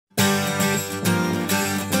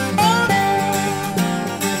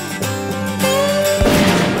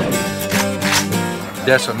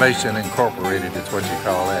Decimation Incorporated is what you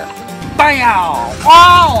call that. Bam!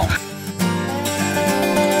 Wow!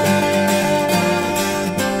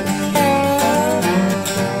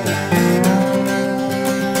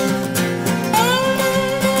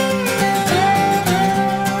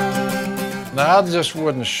 Now, I just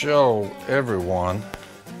wouldn't show everyone,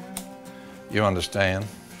 you understand,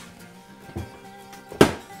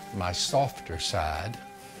 my softer side.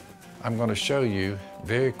 I'm going to show you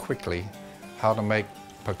very quickly how to make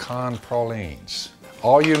pecan pralines.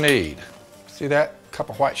 All you need, see that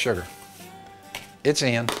cup of white sugar? It's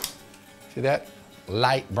in. See that?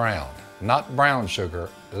 Light brown, not brown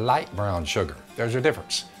sugar, light brown sugar. There's a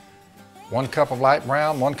difference. 1 cup of light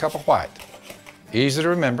brown, 1 cup of white. Easy to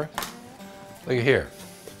remember. Look at here.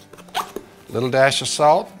 Little dash of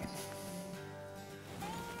salt.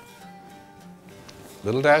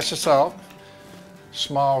 Little dash of salt.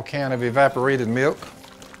 Small can of evaporated milk.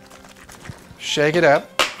 Shake it up.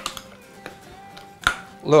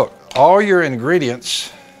 Look, all your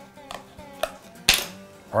ingredients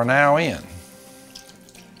are now in.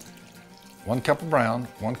 1 cup of brown,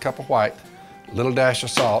 1 cup of white, little dash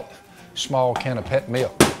of salt, small can of pet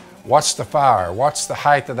milk. Watch the fire. Watch the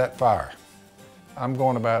height of that fire. I'm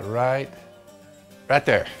going about right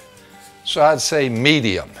there. So I'd say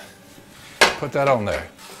medium. Put that on there.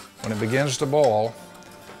 When it begins to boil,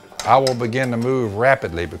 I will begin to move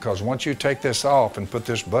rapidly, because once you take this off and put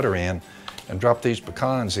this butter in and drop these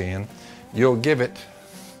pecans in, you'll give it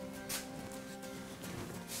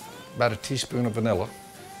about a teaspoon of vanilla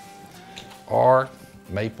or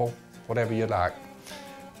maple, whatever you like.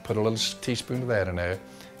 Put a little teaspoon of that in there,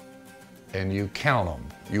 and you count them.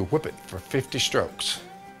 You whip it for 50 strokes,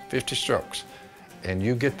 50 strokes, and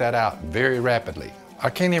you get that out very rapidly.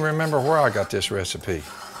 I can't even remember where I got this recipe,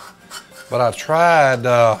 but I tried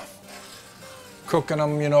cooking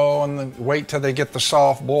them, you know, and then wait till they get the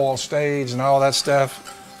soft boil stage and all that stuff.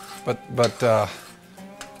 But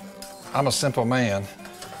I'm a simple man,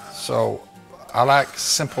 so I like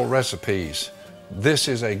simple recipes. This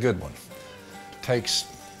is a good one. Takes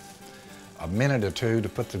a minute or two to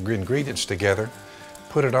put the ingredients together,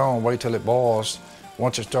 put it on, wait till it boils.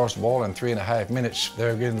 Once it starts boiling, 3.5 minutes,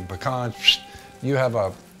 there again the pecans, you have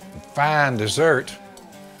a fine dessert.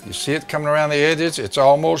 You see it coming around the edges? It's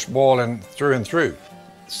almost boiling through and through.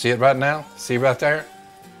 See it right now? See right there?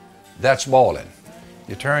 That's boiling.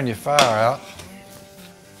 You turn your fire out.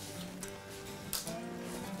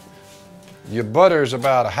 Your butter's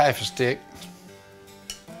about 1/2 stick.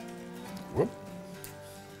 Whoop.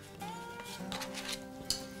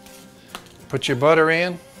 Put your butter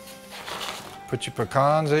in. Put your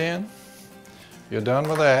pecans in. You're done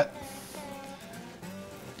with that.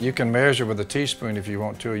 You can measure with a teaspoon if you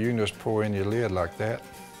want to, or you can just pour in your lid like that.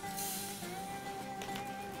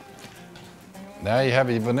 Now you have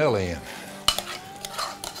your vanilla in.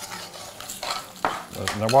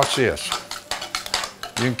 Now watch this.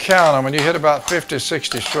 You can count them, when you hit about 50,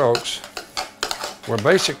 60 strokes, we're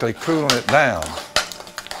basically cooling it down.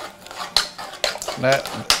 Now,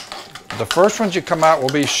 the first ones you come out will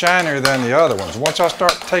be shinier than the other ones. Once I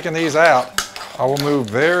start taking these out, I will move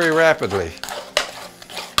very rapidly.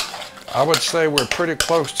 I would say we're pretty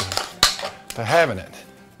close to having it.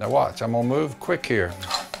 Now watch, I'm gonna move quick here.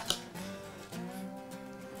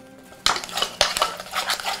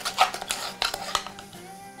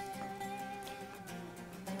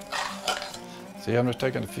 See, I'm just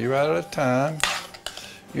taking a few out at a time.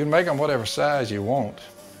 You can make them whatever size you want.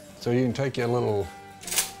 So you can take your little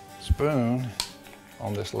spoon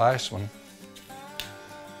on this last one.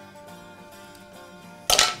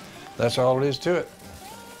 That's all it is to it.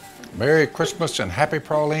 Merry Christmas and happy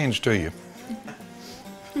pralines to you.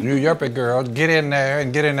 You yuppie girls, get in there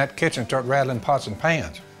and get in that kitchen and start rattling pots and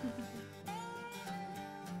pans.